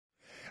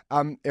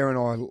Erin,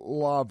 I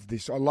love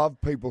this. I love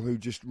people who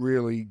just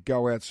really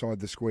go outside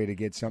the square to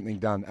get something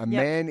done. A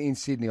man in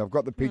Sydney, I've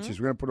got the pictures.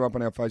 We're going to put them up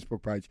on our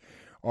Facebook page.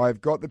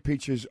 I've got the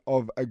pictures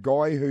of a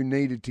guy who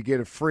needed to get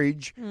a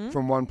fridge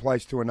from one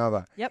place to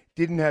another. Yep.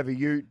 Didn't have a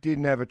ute,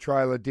 didn't have a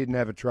trailer, didn't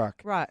have a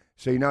truck. Right.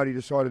 So you know what he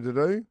decided to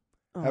do?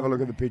 Have a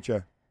look at the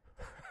picture.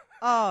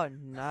 Oh,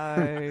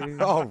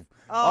 no.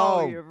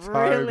 Oh, you Toby.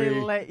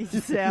 really let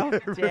yourself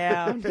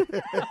down.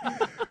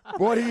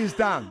 What he has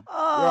done.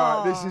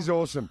 Right, this is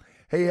awesome.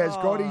 He has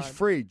got his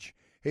fridge.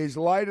 He's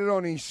laid it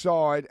on his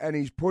side and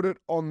he's put it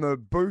on the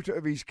boot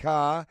of his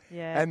car.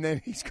 Yeah. And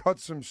then he's got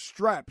some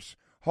straps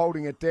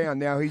holding it down.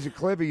 Now, he's a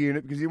clever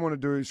unit because he didn't want to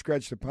do is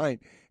scratch the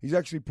paint. He's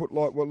actually put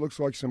like what looks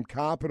like some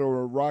carpet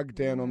or a rug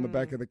down on the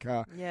back of the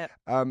car. Yep.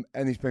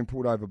 And he's been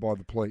pulled over by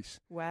the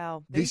police.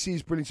 Wow. This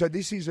is brilliant. So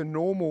this is a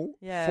normal,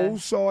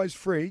 full-size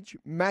fridge,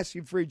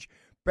 massive fridge,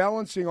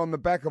 balancing on the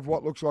back of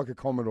what looks like a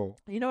Commodore.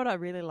 You know what I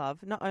really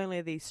love? Not only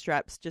are these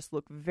straps just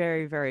look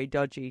very, very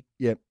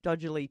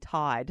dodgily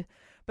tied,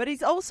 but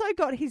he's also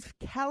got his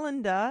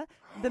calendar.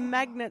 The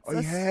magnets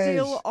are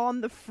still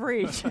on the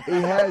fridge. He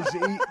has.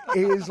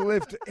 He has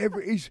left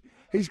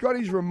he's got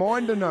his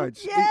reminder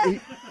notes. Yeah.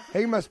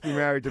 He must be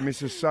married to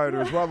Mrs. Soda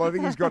as well. I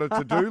think he's got a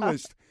to-do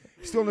list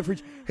still in the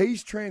fridge.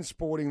 He's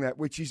transporting that,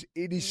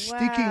 it is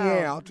sticking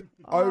out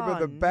over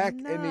the back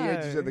and the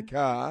edges of the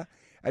car.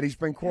 And he's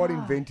been quite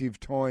inventive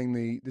tying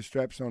the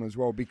straps on as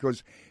well,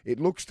 because it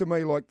looks to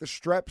me like the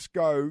straps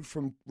go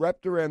from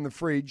wrapped around the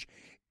fridge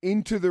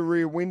into the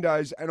rear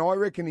windows, and I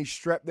reckon he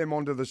strapped them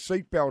onto the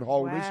seatbelt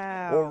holders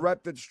or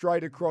wrapped it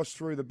straight across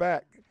through the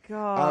back.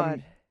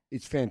 God.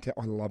 It's fantastic.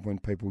 I love when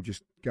people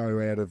just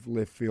go out of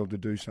left field to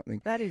do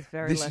something. That is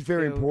very This left is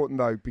very field. important,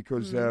 though,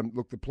 because,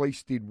 look, the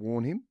police did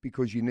warn him,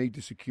 because you need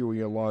to secure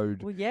your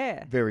load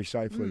very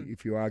safely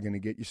if you are going to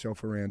get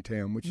yourself around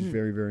town, which is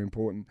very, very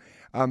important.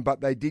 But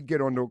they did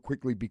get onto it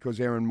quickly because,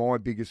 Aaron, my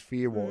biggest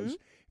fear was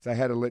if they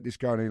had to let this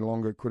go any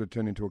longer, it could have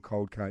turned into a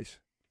cold case.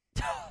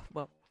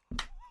 Well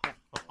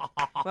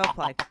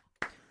played.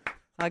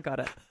 I got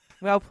it.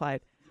 Well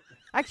played.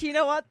 Actually, you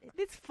know what?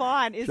 This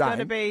fine is going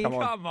to be... Come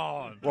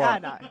on.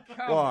 What? No.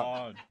 Come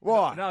on.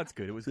 What? No, it's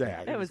good. It was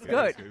Yeah, good. It was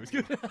good. It was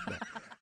good.